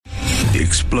The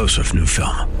explosive new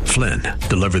film, Flynn,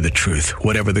 deliver the truth,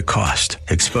 whatever the cost.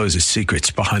 Exposes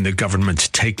secrets behind the government's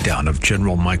takedown of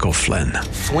General Michael Flynn.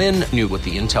 Flynn knew what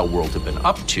the intel world had been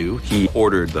up to. He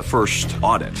ordered the first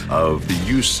audit of the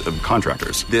use of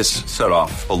contractors. This set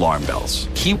off alarm bells.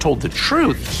 He told the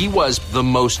truth. He was the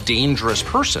most dangerous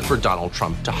person for Donald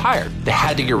Trump to hire. They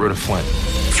had to get rid of Flynn.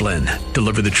 Flynn,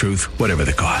 deliver the truth, whatever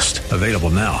the cost. Available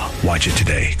now. Watch it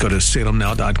today. Go to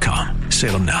salemnow.com.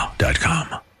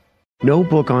 salemnow.com. No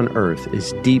book on earth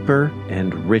is deeper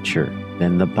and richer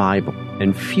than the Bible,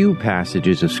 and few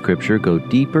passages of Scripture go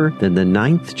deeper than the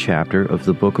 9th chapter of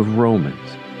the book of Romans.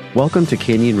 Welcome to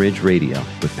Canyon Ridge Radio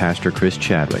with Pastor Chris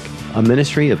Chadwick, a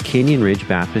ministry of Canyon Ridge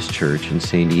Baptist Church in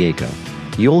San Diego.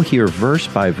 You'll hear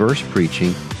verse-by-verse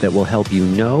preaching that will help you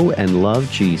know and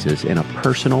love Jesus in a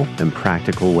personal and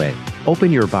practical way.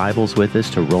 Open your Bibles with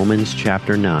us to Romans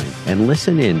chapter 9 and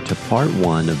listen in to part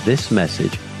 1 of this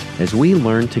message as we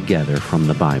learn together from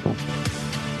the Bible.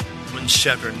 Romans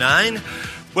chapter 9.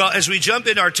 Well, as we jump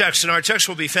into our text, and our text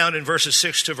will be found in verses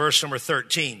 6 to verse number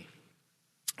 13,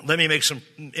 let me make some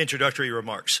introductory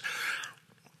remarks.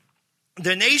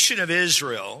 The nation of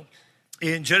Israel,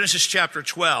 in Genesis chapter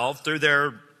 12, through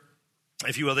their,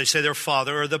 if you will, they say their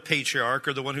father or the patriarch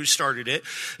or the one who started it,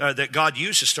 that God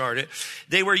used to start it,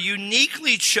 they were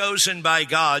uniquely chosen by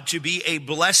God to be a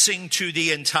blessing to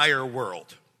the entire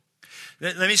world.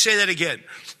 Let me say that again.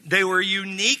 They were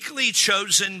uniquely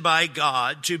chosen by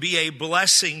God to be a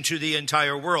blessing to the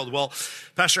entire world. Well,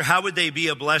 Pastor, how would they be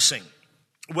a blessing?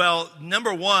 Well,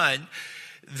 number one,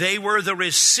 they were the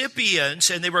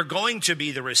recipients, and they were going to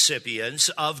be the recipients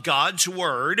of God's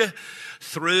word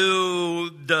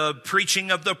through the preaching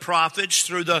of the prophets,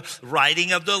 through the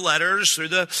writing of the letters, through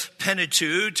the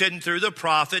Pentateuch, and through the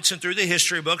prophets, and through the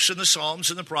history books, and the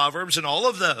Psalms, and the Proverbs, and all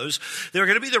of those. They were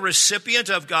going to be the recipient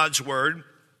of God's word,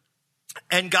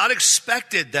 and God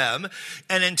expected them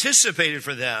and anticipated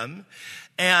for them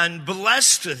and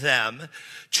blessed them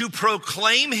to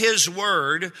proclaim his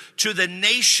word to the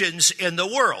nations in the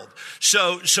world.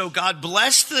 So God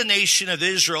blessed the nation of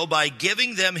Israel by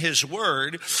giving them his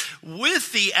word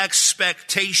with the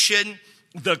expectation,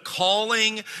 the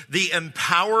calling, the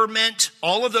empowerment,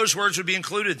 all of those words would be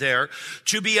included there,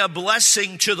 to be a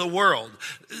blessing to the world.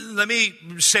 Let me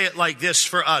say it like this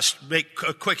for us, make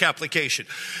a quick application.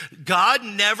 God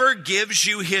never gives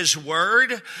you his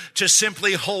word to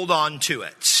simply hold on to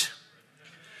it.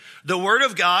 The word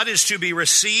of God is to be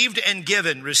received and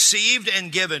given, received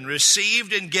and given,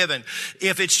 received and given.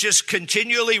 If it's just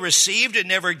continually received and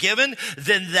never given,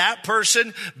 then that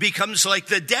person becomes like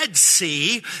the Dead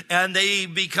Sea, and they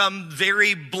become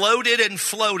very bloated and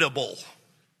floatable.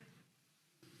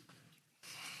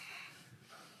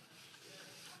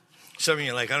 Some of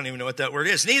you are like, I don't even know what that word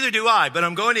is. Neither do I, but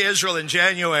I'm going to Israel in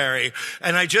January,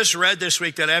 and I just read this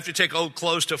week that I have to take old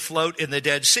clothes to float in the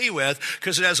Dead Sea with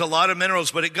because it has a lot of minerals,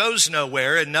 but it goes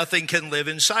nowhere, and nothing can live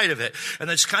inside of it.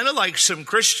 And it's kind of like some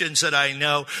Christians that I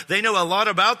know. They know a lot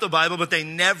about the Bible, but they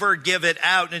never give it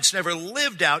out, and it's never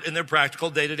lived out in their practical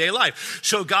day-to-day life.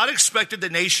 So God expected the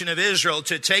nation of Israel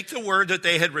to take the word that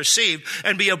they had received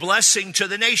and be a blessing to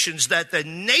the nations, that the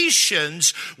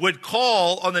nations would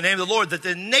call on the name of the Lord, that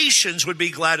the nations would be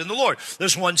glad in the Lord.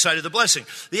 There's one side of the blessing.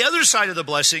 The other side of the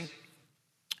blessing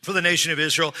for the nation of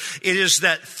Israel, it is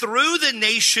that through the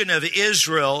nation of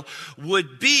Israel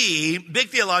would be, big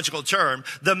theological term,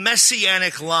 the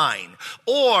messianic line,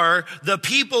 or the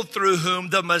people through whom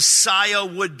the Messiah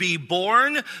would be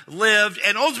born, lived,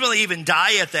 and ultimately even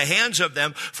die at the hands of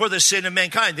them for the sin of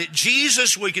mankind. That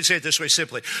Jesus, we can say it this way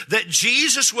simply, that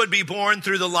Jesus would be born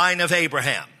through the line of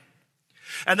Abraham.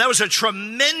 And that was a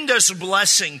tremendous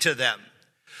blessing to them.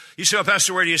 You say, well,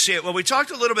 Pastor, where do you see it? Well, we talked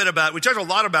a lot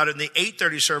about it in the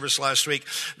 8:30 service last week.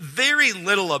 Very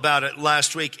little about it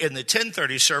last week in the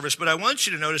 10:30 service, but I want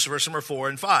you to notice verse number 4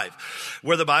 and 5,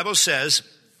 where the Bible says,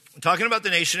 talking about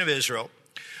the nation of Israel,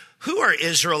 who are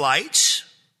Israelites?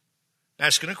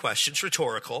 Asking a question, it's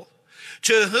rhetorical.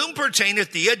 To whom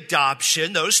pertaineth the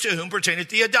adoption? Those to whom pertaineth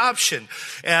the adoption.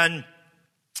 And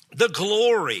the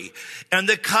glory and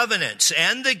the covenants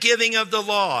and the giving of the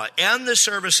law and the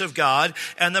service of God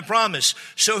and the promise.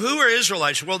 So who are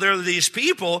Israelites? Well, they're these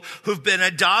people who've been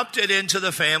adopted into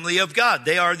the family of God.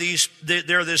 They're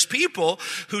this people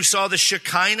who saw the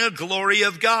Shekinah glory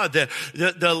of God, the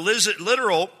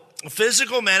literal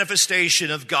physical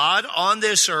manifestation of God on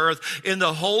this earth in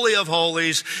the Holy of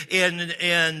Holies, in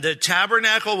the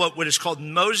tabernacle, what is called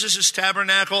Moses'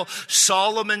 tabernacle,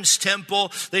 Solomon's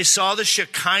temple. They saw the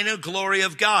Shekinah glory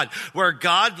of God, where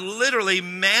God literally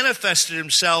manifested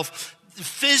himself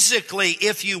physically,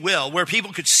 if you will, where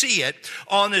people could see it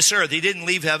on this earth. He didn't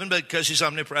leave heaven, but because he's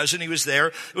omnipresent, he was there.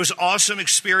 It was an awesome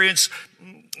experience.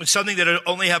 Something that had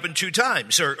only happened 2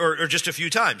 times or just a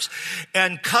few times.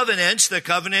 And covenants, the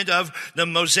covenant of the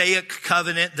Mosaic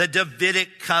covenant, the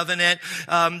Davidic covenant,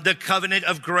 the covenant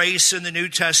of grace in the New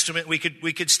Testament. We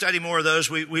could study more of those.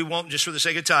 We won't just for the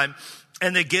sake of time.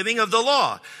 And the giving of the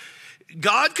law.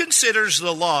 God considers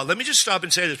the law. Let me just stop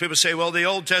and say this. People say, well, the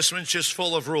Old Testament's just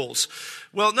full of rules.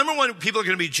 Well, number one, people are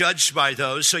going to be judged by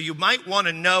those. So you might want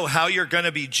to know how you're going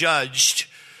to be judged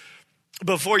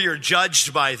before you're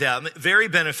judged by them. Very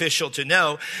beneficial to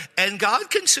know. And God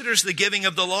considers the giving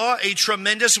of the law a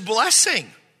tremendous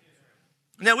blessing.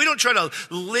 Now, we don't try to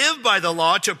live by the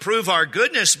law to prove our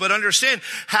goodness, but understand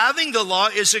having the law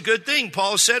is a good thing.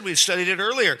 Paul said, we studied it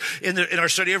earlier in our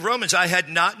study of Romans, I had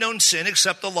not known sin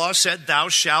except the law said, thou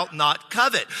shalt not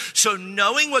covet. So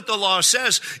knowing what the law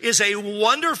says is a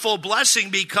wonderful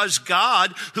blessing because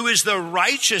God, who is the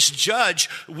righteous judge,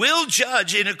 will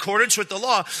judge in accordance with the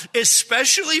law,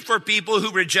 especially for people who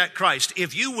reject Christ.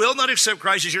 If you will not accept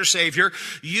Christ as your Savior,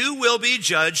 you will be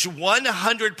judged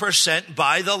 100%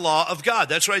 by the law of God.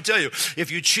 That's what I tell you. If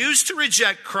you choose to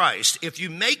reject Christ, if you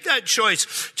make that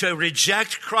choice to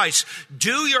reject Christ,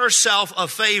 do yourself a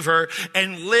favor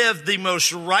and live the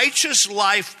most righteous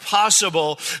life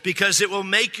possible because it will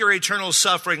make your eternal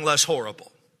suffering less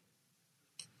horrible.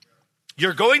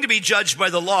 You're going to be judged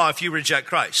by the law if you reject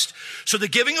Christ. So the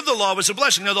giving of the law was a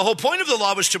blessing. Now, the whole point of the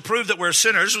law was to prove that we're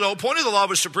sinners. The whole point of the law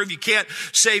was to prove you can't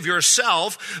save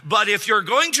yourself. But if you're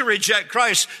going to reject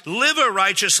Christ, live a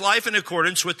righteous life in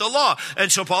accordance with the law.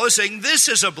 And so Paul is saying this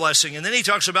is a blessing. And then he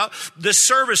talks about the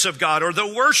service of God or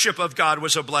the worship of God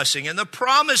was a blessing. And the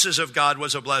promises of God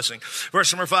was a blessing.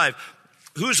 Verse number 5,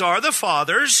 whose are the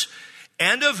fathers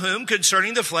and of whom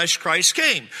concerning the flesh Christ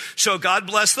came. So God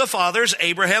blessed the fathers,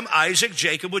 Abraham, Isaac,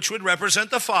 Jacob, which would represent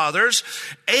the fathers,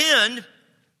 and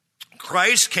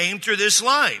Christ came through this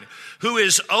line. Who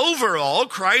is over all,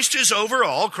 Christ is over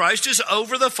all, Christ is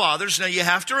over the fathers. Now you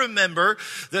have to remember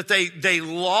that they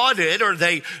lauded or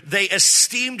they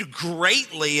esteemed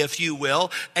greatly, if you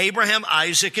will, Abraham,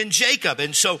 Isaac, and Jacob.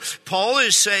 And so Paul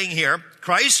is saying here,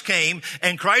 Christ came,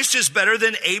 and Christ is better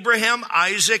than Abraham,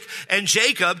 Isaac, and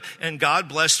Jacob, and God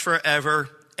blessed forever.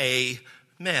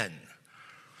 Amen.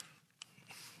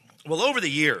 Well, over the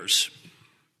years,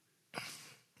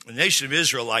 the nation of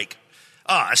Israel, like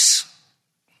us,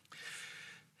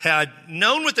 had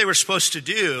known what they were supposed to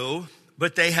do,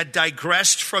 but they had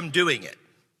digressed from doing it.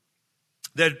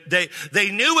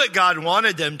 They knew what God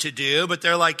wanted them to do, but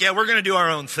they're like, yeah, we're going to do our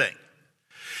own thing.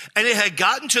 And it had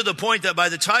gotten to the point that by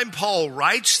the time Paul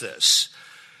writes this,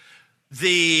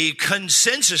 the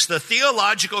consensus, the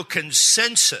theological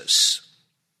consensus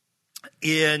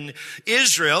in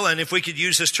Israel, and if we could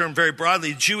use this term very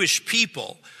broadly, Jewish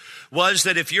people, was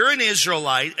that if you're an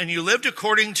Israelite and you lived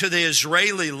according to the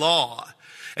Israeli law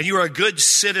and you are a good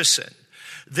citizen,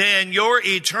 then your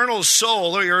eternal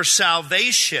soul or your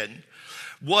salvation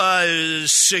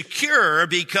was secure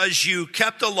because you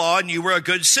kept the law and you were a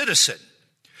good citizen.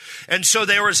 And so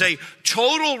there was a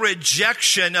total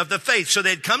rejection of the faith. So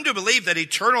they'd come to believe that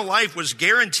eternal life was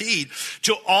guaranteed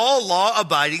to all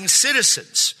law-abiding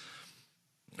citizens.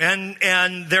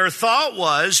 And their thought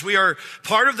was, we are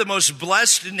part of the most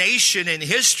blessed nation in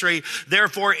history.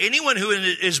 Therefore, anyone who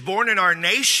is born in our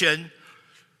nation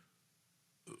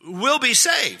will be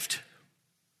saved.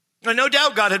 And no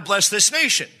doubt God had blessed this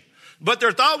nation. But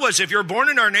their thought was, if you're born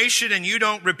in our nation and you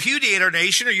don't repudiate our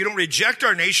nation or you don't reject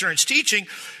our nation or its teaching,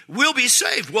 we'll be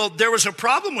saved. Well, there was a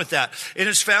problem with that. And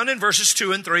it's found in verses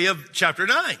 2 and 3 of chapter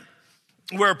 9,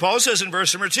 where Paul says in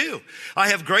verse number 2, I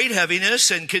have great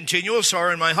heaviness and continual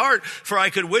sorrow in my heart, for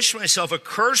I could wish myself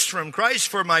accursed from Christ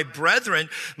for my brethren,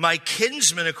 my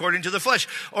kinsmen according to the flesh.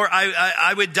 Or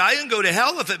I would die and go to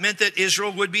hell if it meant that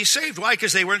Israel would be saved. Why?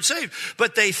 Because they weren't saved.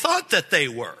 But they thought that they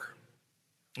were.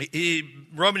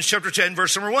 Romans chapter 10,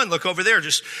 verse number 1. Look over there,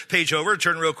 just page over,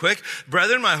 turn real quick.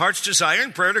 Brethren, my heart's desire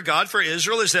and prayer to God for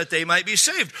Israel is that they might be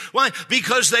saved. Why?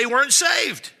 Because they weren't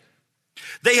saved.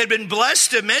 They had been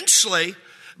blessed immensely,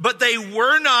 but they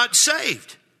were not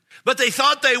saved. But they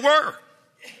thought they were.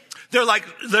 They're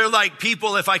like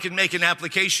people, if I can make an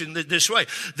application this way,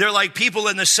 they're like people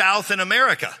in the South in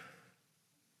America.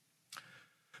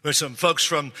 There's some folks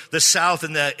from the South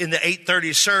in the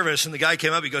 8:30 service, and the guy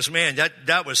came up, he goes, man,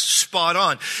 that was spot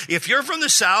on. If you're from the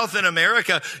South in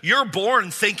America, you're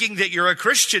born thinking that you're a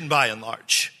Christian by and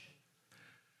large.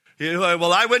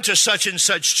 Well, I went to such and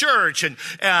such church,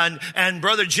 and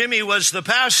Brother Jimmy was the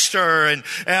pastor, and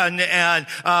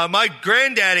my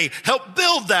granddaddy helped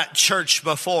build that church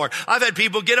before. I've had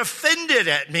people get offended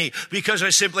at me because I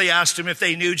simply asked them if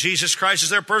they knew Jesus Christ as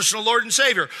their personal Lord and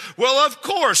Savior. Well, of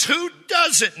course, who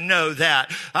doesn't know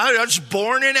that? I was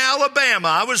born in Alabama.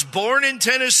 I was born in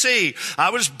Tennessee. I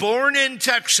was born in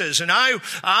Texas, and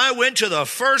I went to the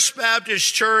First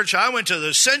Baptist Church. I went to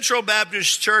the Central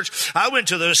Baptist Church. I went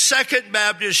to the Second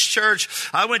Baptist Church.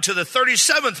 I went to the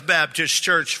 37th Baptist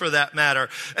Church, for that matter.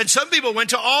 And some people went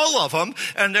to all of them,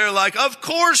 and they're like, of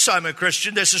course I'm a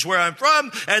Christian. This is where I'm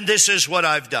from, and this is what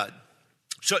I've done.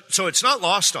 So it's not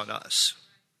lost on us.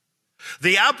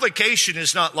 The application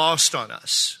is not lost on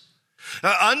us.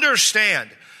 Understand,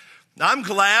 I'm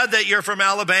glad that you're from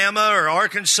Alabama or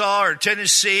Arkansas or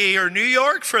Tennessee or New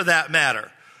York, for that matter.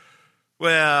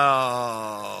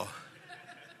 Well,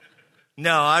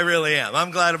 no, I really am.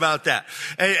 I'm glad about that.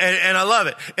 And I love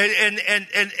it. And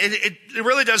it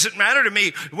really doesn't matter to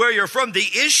me where you're from. The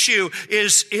issue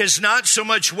is not so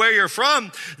much where you're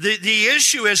from. The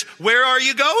issue is, where are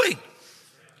you going?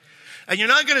 And you're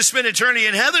not going to spend eternity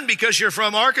in heaven because you're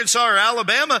from Arkansas or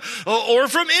Alabama or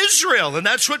from Israel. And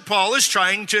that's what Paul is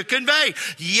trying to convey.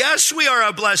 Yes, we are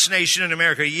a blessed nation in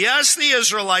America. Yes, the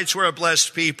Israelites were a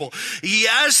blessed people.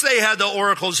 Yes, they had the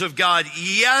oracles of God.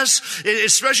 Yes,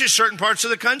 especially certain parts of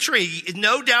the country.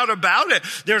 No doubt about it.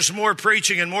 There's more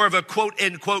preaching and more of a quote,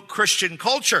 end quote, Christian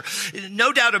culture.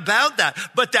 No doubt about that.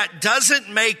 But that doesn't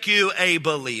make you a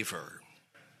believer.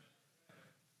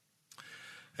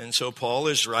 And so Paul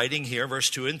is writing here, verse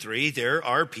 2 and 3, there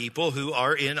are people who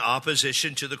are in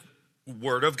opposition to the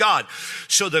word of God.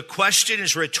 So the question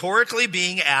is rhetorically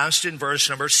being asked in verse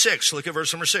number 6. Look at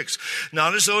verse number 6.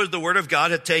 Not as though the word of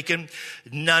God had taken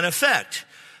none effect,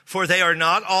 for they are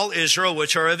not all Israel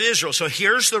which are of Israel. So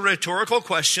here's the rhetorical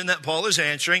question that Paul is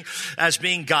answering as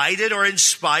being guided or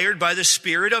inspired by the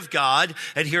Spirit of God.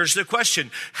 And here's the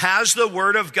question. Has the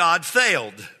word of God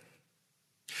failed?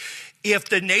 If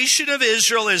the nation of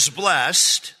Israel is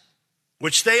blessed,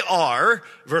 which they are,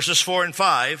 verses 4 and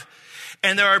 5,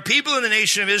 and there are people in the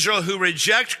nation of Israel who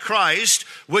reject Christ,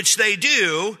 which they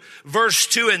do, verse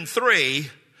 2 and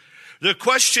 3, the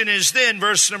question is then,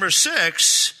 verse number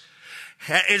 6,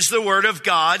 is the word of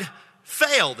God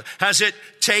failed? Has it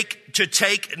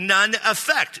take none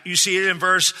effect? You see it in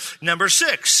verse number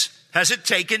 6. Has it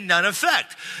taken none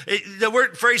effect? The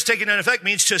phrase taken none effect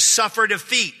means to suffer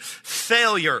defeat,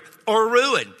 failure, or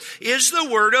ruin. Is the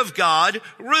word of God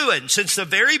ruined? Since the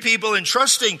very people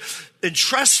entrusted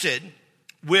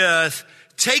with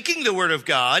taking the word of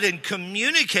God and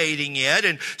communicating it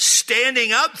and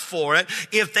standing up for it,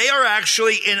 if they are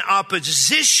actually in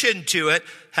opposition to it,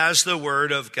 has the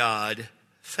word of God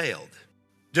failed?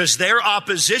 Does their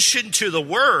opposition to the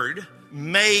word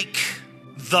make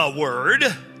the word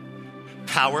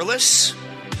powerless?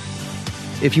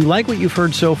 If you like what you've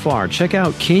heard so far, check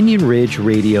out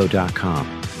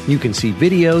CanyonRidgeRadio.com. You can see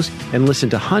videos and listen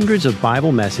to hundreds of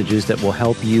Bible messages that will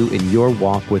help you in your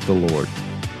walk with the Lord.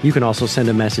 You can also send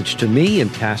a message to me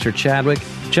and Pastor Chadwick.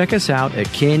 Check us out at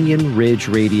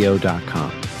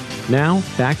CanyonRidgeRadio.com. Now,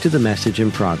 back to the message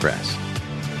in progress.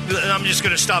 I'm just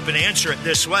going to stop and answer it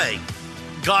this way.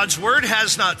 God's word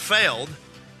has not failed,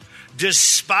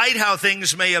 despite how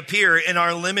things may appear in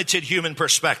our limited human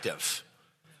perspective.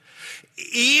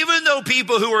 Even though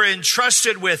people who are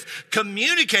entrusted with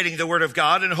communicating the word of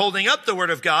God and holding up the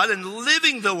word of God and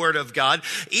living the word of God,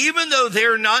 even though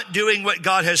they're not doing what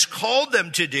God has called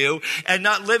them to do and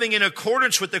not living in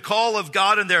accordance with the call of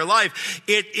God in their life,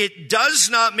 it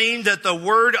does not mean that the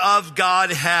word of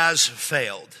God has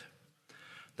failed.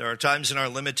 There are times in our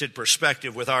limited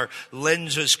perspective, with our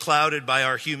lenses clouded by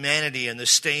our humanity and the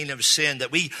stain of sin,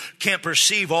 that we can't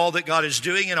perceive all that God is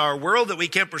doing in our world, that we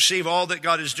can't perceive all that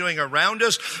God is doing around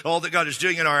us, all that God is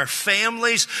doing in our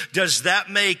families. Does that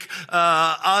make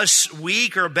us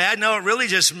weak or bad? No, it really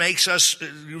just makes us,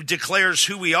 declares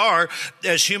who we are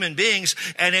as human beings,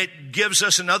 and it gives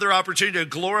us another opportunity to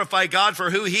glorify God for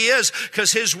who He is,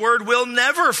 because His word will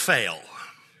never fail.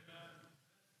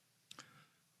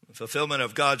 Fulfillment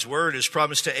of God's word as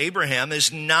promised to Abraham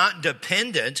is not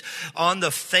dependent on the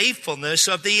faithfulness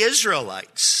of the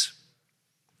Israelites.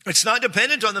 It's not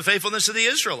dependent on the faithfulness of the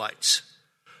Israelites.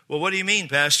 Well, what do you mean,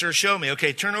 Pastor? Show me.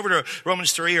 Okay, turn over to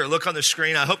Romans 3 or look on the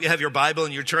screen. I hope you have your Bible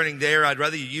and you're turning there. I'd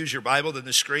rather you use your Bible than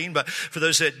the screen. But for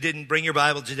those that didn't bring your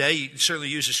Bible today, you can certainly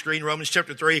use the screen. Romans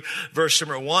chapter 3, verse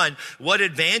number 1. What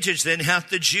advantage then hath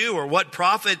the Jew, or what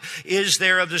profit is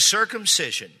there of the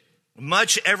circumcision?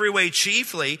 Much every way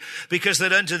chiefly, because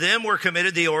that unto them were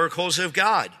committed the oracles of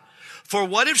God. For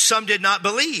what if some did not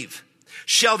believe?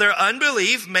 Shall their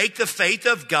unbelief make the faith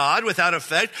of God without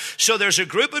effect? So there's a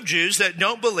group of Jews that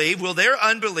don't believe. Will their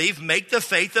unbelief make the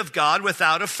faith of God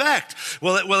without effect?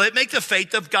 Will it make the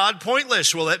faith of God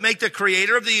pointless? Will it make the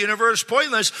creator of the universe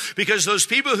pointless? Because those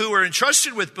people who were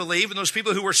entrusted with belief and those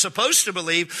people who were supposed to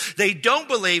believe, they don't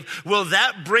believe. Will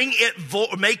that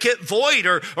make it void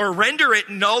or render it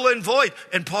null and void?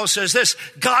 And Paul says this,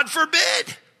 God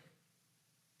forbid.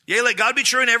 Yea, let God be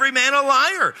true and every man a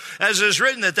liar, as it is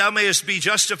written, that thou mayest be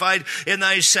justified in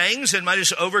thy sayings and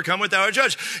mightest overcome what thou art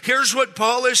judged. Here's what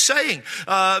Paul is saying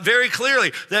very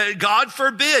clearly, that God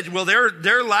forbid, will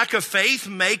their lack of faith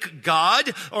make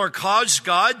God or cause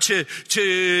God to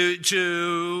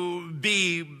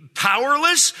be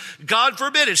powerless? God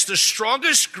forbid. It's the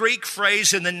strongest Greek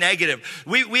phrase in the negative.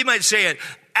 We might say it,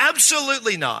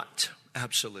 absolutely not.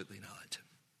 Absolutely not.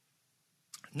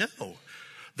 No.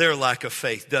 Their lack of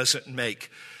faith doesn't make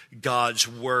God's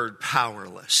word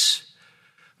powerless.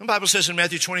 The Bible says in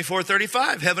Matthew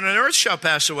 24:35, heaven and earth shall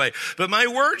pass away, but my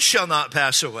word shall not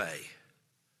pass away.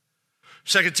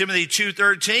 2 Timothy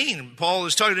 2:13, Paul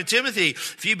is talking to Timothy,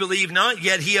 if you believe not,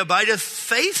 yet he abideth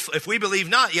faithful. If we believe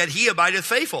not, yet he abideth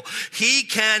faithful. He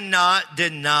cannot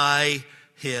deny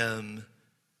himself.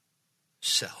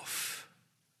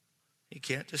 He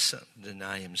can't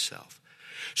deny himself.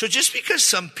 So just because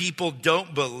some people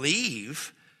don't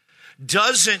believe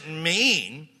doesn't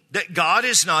mean that God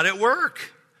is not at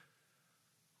work.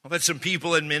 I've had some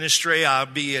people in ministry. I'll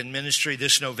be in ministry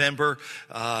this November.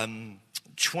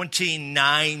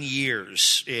 29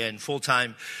 years in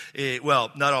full-time,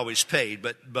 well, not always paid,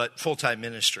 but full-time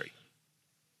ministry.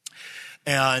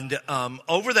 And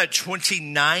over that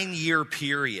 29-year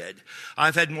period,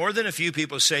 I've had more than a few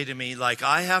people say to me, like,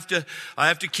 I have to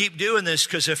keep doing this,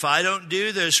 because if I don't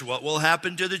do this, what will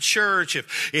happen to the church?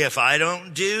 If I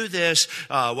don't do this,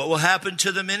 what will happen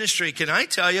to the ministry? Can I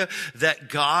tell you that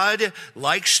God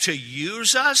likes to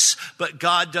use us, but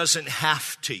God doesn't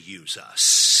have to use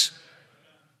us?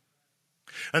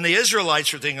 And the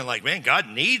Israelites were thinking like, man, God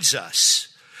needs us.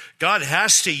 God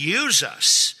has to use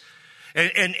us.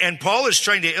 And Paul is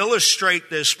trying to illustrate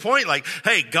this point, like,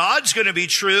 hey, God's going to be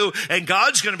true and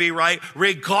God's going to be right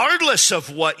regardless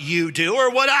of what you do or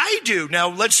what I do. Now,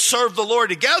 let's serve the Lord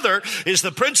together is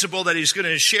the principle that he's going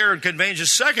to share and convey in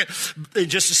just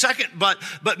a second.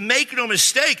 But make no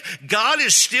mistake, God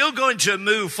is still going to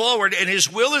move forward and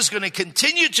his will is going to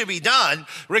continue to be done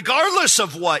regardless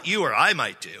of what you or I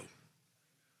might do.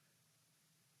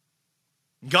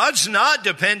 God's not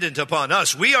dependent upon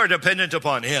us. We are dependent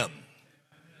upon him.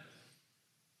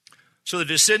 So the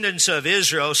descendants of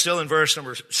Israel, still in verse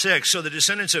number 6, so the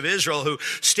descendants of Israel who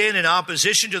stand in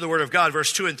opposition to the word of God,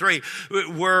 verse 2 and 3,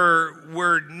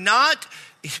 were not,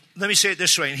 let me say it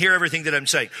this way and hear everything that I'm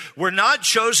saying. We're not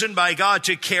chosen by God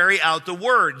to carry out the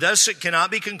word. Thus it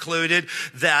cannot be concluded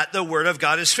that the word of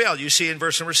God has failed. You see in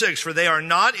verse number 6, for they are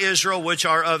not Israel which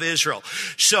are of Israel.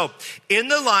 So in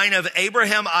the line of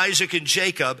Abraham, Isaac, and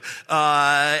Jacob,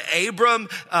 Abram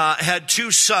had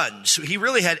 2 sons. He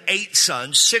really had 8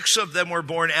 sons. 6 of them were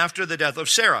born after the death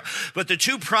of Sarah. But the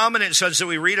 2 prominent sons that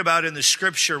we read about in the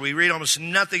scripture, we read almost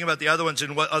nothing about the other ones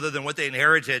other than what they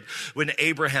inherited when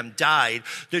Abraham died.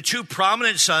 The 2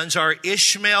 prominent sons are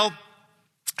Ishmael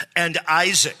and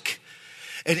Isaac.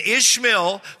 And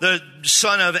Ishmael, the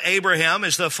son of Abraham,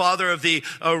 is the father of the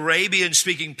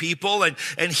Arabian-speaking people, and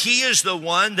he is the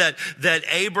one that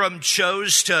Abram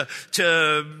chose to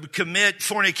commit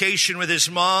fornication with his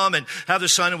mom and have the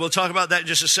son, and we'll talk about that in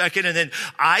just a second. And then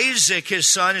Isaac, his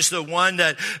son, is the one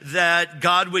that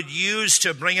God would use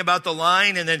to bring about the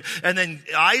line. And then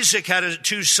Isaac had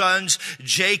 2 sons,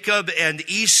 Jacob and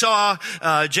Esau.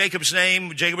 Jacob was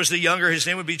the younger. His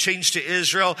name would be changed to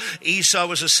Israel. Esau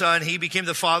was a son. He became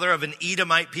the father of an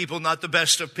Edomite people, not the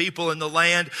best of people in the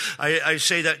land. I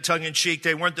say that tongue in cheek.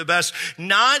 They weren't the best.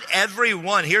 Not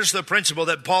everyone, here's the principle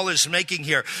that Paul is making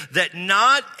here, that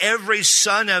not every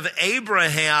son of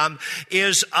Abraham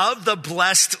is of the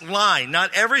blessed line.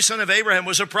 Not every son of Abraham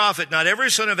was a prophet. Not every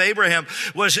son of Abraham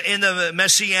was in the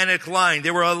messianic line.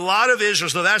 There were a lot of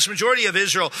Israelites. The vast majority of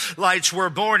Israelites were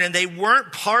born, and they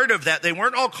weren't part of that. They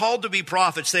weren't all called to be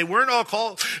prophets. They weren't all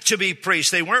called to be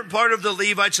priests. They weren't part of the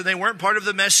Levites, and they weren't part of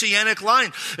the messianic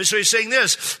line. And so he's saying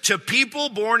this, to people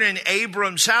born in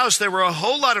Abram's house, there were a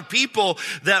whole lot of people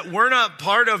that were not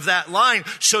part of that line.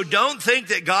 So don't think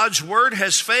that God's word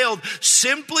has failed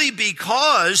simply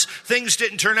because things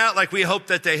didn't turn out like we hoped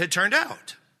that they had turned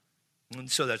out. And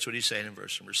so that's what he's saying in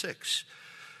verse number 6.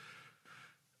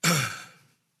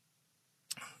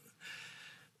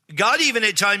 God even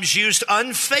at times used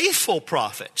unfaithful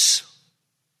prophets.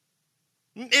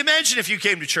 Imagine if you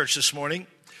came to church this morning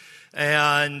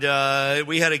And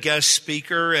we had a guest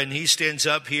speaker, and he stands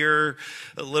up here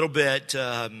a little bit.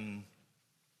 You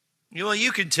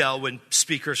can tell when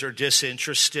speakers are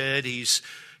disinterested. He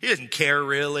doesn't care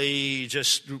really,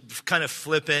 just kind of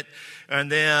flippant.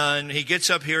 And then he gets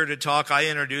up here to talk. I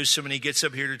introduce him, and he gets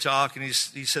up here to talk, and he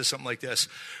says something like this: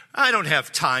 "I don't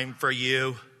have time for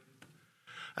you,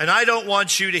 and I don't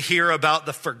want you to hear about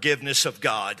the forgiveness of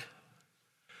God.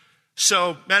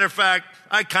 So, matter of fact,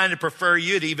 I kind of prefer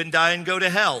you to even die and go to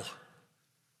hell.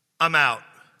 I'm out."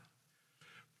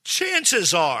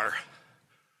 Chances are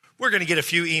we're going to get a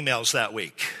few emails that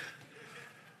week.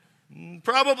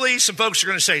 Probably some folks are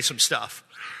going to say some stuff.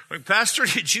 Like, "Pastor,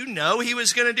 did you know he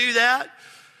was going to do that?"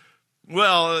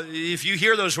 Well, if you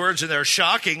hear those words and they're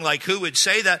shocking, like who would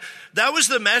say that? That was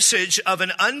the message of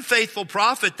an unfaithful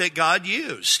prophet that God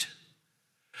used.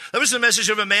 That was the message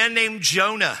of a man named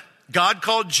Jonah. God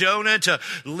called Jonah to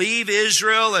leave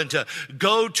Israel and to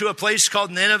go to a place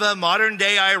called Nineveh, modern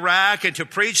day Iraq, and to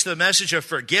preach the message of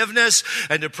forgiveness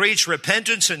and to preach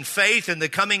repentance and faith in the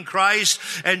coming Christ.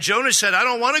 And Jonah said, "I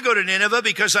don't want to go to Nineveh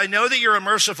because I know that you're a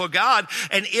merciful God,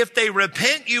 and if they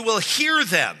repent, you will hear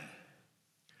them."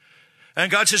 And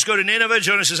God says, "Go to Nineveh."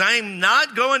 Jonah says, "I'm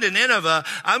not going to Nineveh.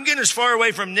 I'm getting as far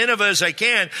away from Nineveh as I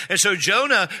can." And so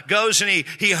Jonah goes and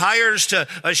he hires to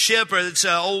a ship, or it's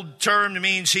an old term that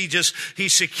means he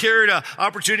secured an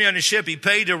opportunity on a ship. He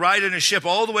paid to ride in a ship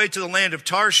all the way to the land of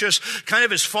Tarshish, kind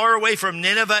of as far away from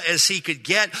Nineveh as he could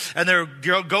get. And they're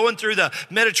going through the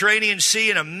Mediterranean Sea,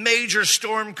 and a major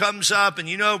storm comes up.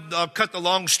 And I'll cut the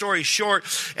long story short.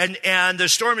 And the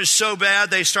storm is so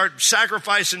bad, they start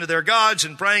sacrificing to their gods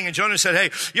and praying. And Jonah said,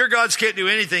 "Hey, your gods can't do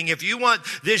anything. If you want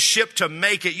this ship to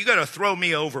make it, you got to throw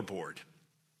me overboard."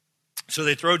 So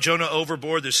they throw Jonah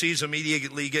overboard. The seas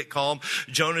immediately get calm.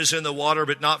 Jonah's in the water,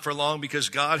 but not for long, because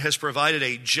God has provided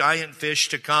a giant fish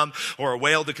to come, or a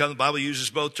whale to come. The Bible uses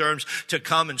both terms, to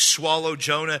come and swallow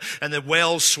Jonah. And the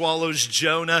whale swallows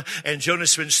Jonah. And Jonah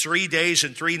spends 3 days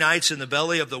and 3 nights in the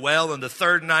belly of the whale. And the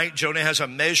third night, Jonah has a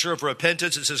measure of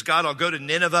repentance and says, "God, I'll go to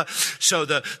Nineveh." So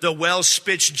the whale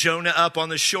spits Jonah up on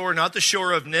the shore, not the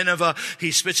shore of Nineveh.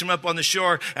 He spits him up on the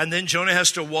shore. And then Jonah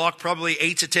has to walk probably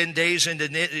 8 to 10 days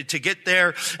to get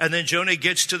there. And then Jonah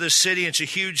gets to the city. It's a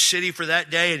huge city for that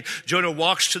day. And Jonah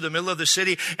walks to the middle of the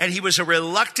city. And he was a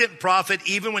reluctant prophet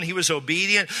even when he was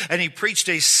obedient. And he preached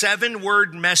a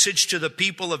 7-word message to the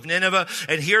people of Nineveh.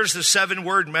 And here's the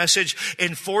 7-word message: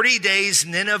 "In 40 days,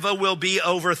 Nineveh will be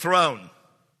overthrown."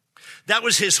 That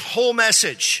was his whole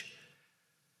message.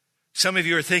 Some of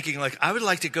you are thinking, like, I would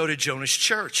like to go to Jonah's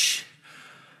church.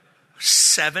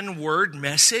 7-word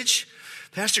message?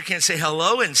 Pastor can't say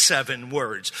hello in 7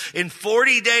 words. In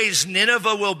 40 days,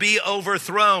 Nineveh will be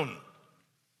overthrown.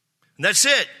 And that's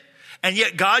it. And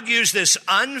yet God used this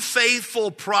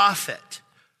unfaithful prophet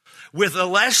with a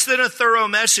less than a thorough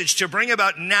message to bring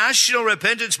about national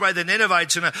repentance by the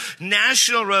Ninevites and a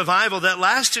national revival that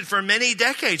lasted for many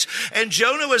decades. And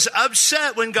Jonah was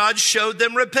upset when God showed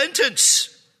them repentance.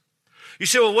 You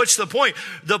say, well, what's the point?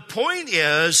 The point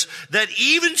is that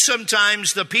even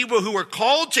sometimes the people who were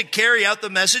called to carry out the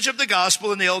message of the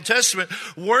gospel in the Old Testament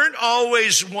weren't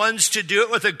always ones to do it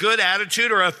with a good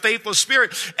attitude or a faithful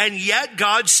spirit, and yet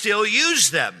God still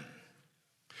used them.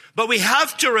 But we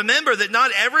have to remember that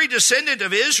not every descendant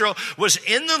of Israel was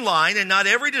in the line, and not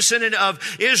every descendant of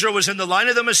Israel was in the line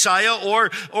of the Messiah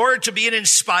or to be an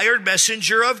inspired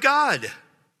messenger of God.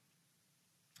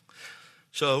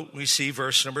 So we see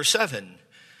verse number 7.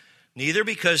 Neither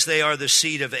because they are the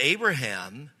seed of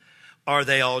Abraham are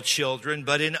they all children,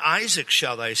 but in Isaac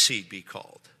shall thy seed be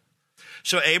called.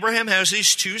 So Abraham has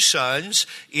these 2 sons,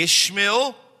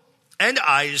 Ishmael and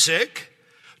Isaac,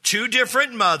 2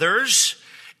 different mothers,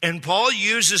 and Paul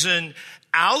uses an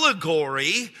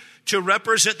allegory to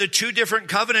represent the 2 different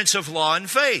covenants of law and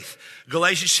faith.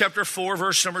 Galatians chapter 4,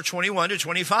 verse number 21 to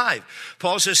 25.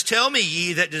 Paul says, "Tell me,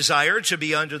 ye that desire to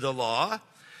be under the law,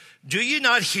 do you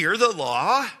not hear the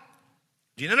law?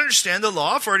 Do you not understand the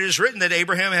law? For it is written that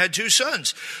Abraham had 2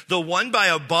 sons. The one by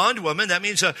a bondwoman," that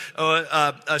means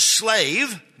a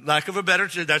slave, lack of a better,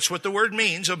 that's what the word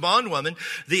means, a bondwoman.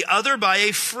 "The other by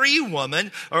a free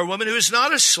woman," or a woman who is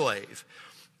not a slave.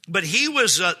 "But he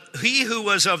who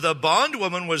was of the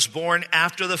bondwoman was born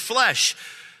after the flesh."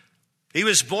 He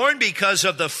was born because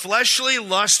of the fleshly,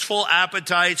 lustful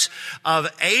appetites of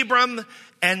Abram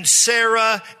and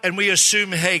Sarah, and we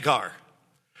assume Hagar.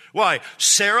 Why?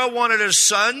 Sarah wanted a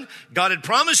son. God had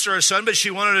promised her a son, but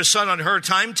she wanted a son on her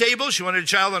timetable. She wanted a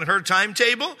child on her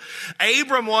timetable.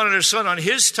 Abram wanted a son on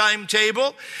his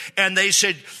timetable. And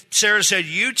Sarah said,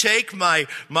 you take my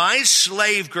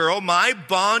slave girl, my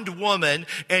bondwoman,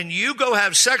 and you go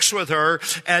have sex with her,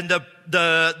 and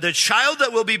the child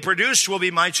that will be produced will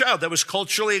be my child. That was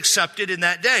culturally accepted in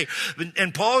that day.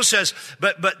 And Paul says,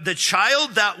 but the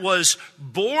child that was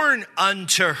born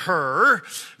unto her,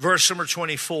 verse number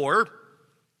 24,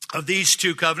 of these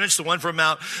two covenants, the one from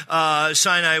Mount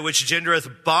Sinai, which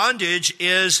gendereth bondage,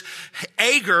 is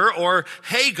Agar or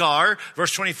Hagar.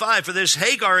 Verse 25, for this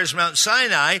Hagar is Mount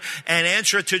Sinai and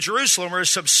answereth to Jerusalem, or is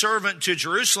subservient to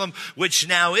Jerusalem, which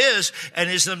now is and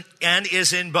is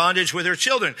in bondage with her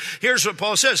children. Here's what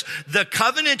Paul says. The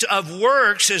covenant of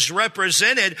works is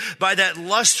represented by that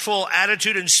lustful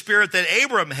attitude and spirit that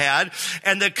Abram had,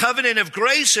 and the covenant of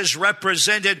grace is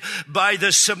represented by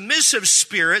the submissive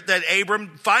spirit that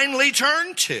Abram finally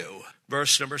turned to.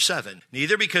 Verse number 7.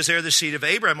 Neither because they're the seed of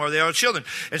Abraham or they are children.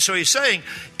 And so he's saying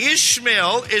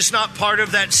Ishmael is not part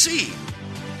of that seed.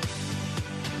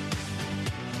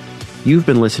 You've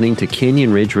been listening to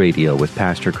Canyon Ridge Radio with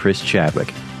Pastor Chris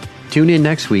Chadwick. Tune in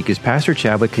next week as Pastor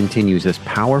Chadwick continues this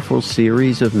powerful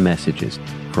series of messages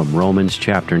from Romans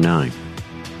chapter 9.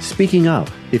 Speaking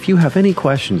of, if you have any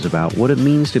questions about what it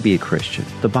means to be a Christian,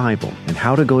 the Bible, and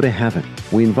how to go to heaven,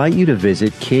 we invite you to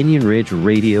visit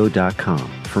CanyonRidgeRadio.com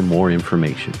for more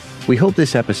information. We hope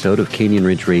this episode of Canyon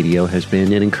Ridge Radio has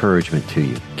been an encouragement to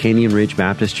you. Canyon Ridge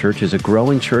Baptist Church is a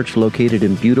growing church located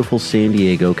in beautiful San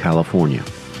Diego, California.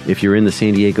 If you're in the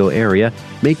San Diego area,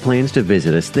 make plans to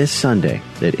visit us this Sunday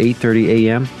at 8:30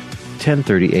 a.m.,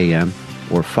 10:30 a.m.,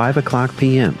 or 5 o'clock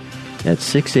p.m. at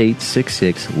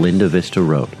 6866 Linda Vista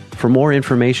Road. For more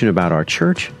information about our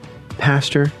church,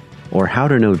 pastor, or how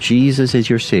to know Jesus as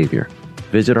your Savior,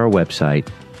 visit our website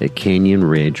at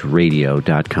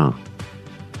CanyonRidgeRadio.com.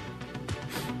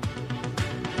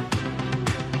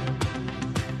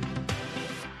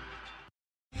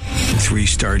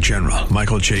 Three-star General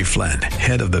Michael J. Flynn,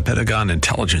 head of the Pentagon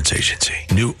Intelligence Agency,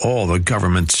 knew all the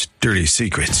government's dirty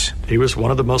secrets. He was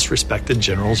one of the most respected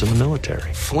generals in the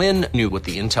military. Flynn knew what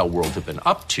the intel world had been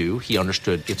up to. He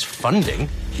understood its funding.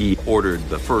 He ordered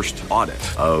the first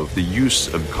audit of the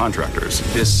use of contractors.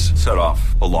 This set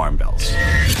off alarm bells.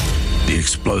 The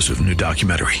explosive new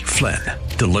documentary, Flynn,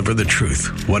 Deliver the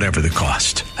Truth, Whatever the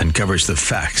Cost, uncovers the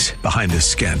facts behind this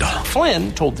scandal.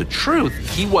 Flynn told the truth.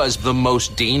 He was the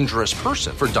most dangerous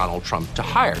person for Donald Trump to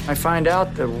hire. I find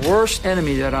out the worst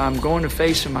enemy that I'm going to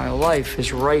face in my life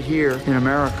is right here in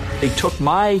America. They took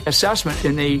my assessment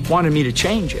and they wanted me to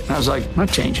change it. And I was like, I'm not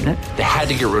changing it. They had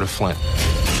to get rid of Flynn.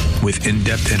 With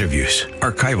in-depth interviews,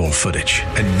 archival footage,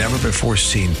 and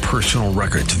never-before-seen personal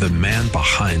records of the man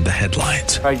behind the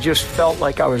headlines. I just felt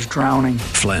like I was drowning.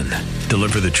 Flynn,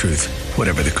 Deliver the Truth,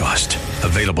 Whatever the Cost.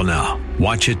 Available now.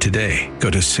 Watch it today.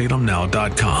 Go to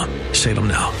salemnow.com.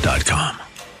 salemnow.com.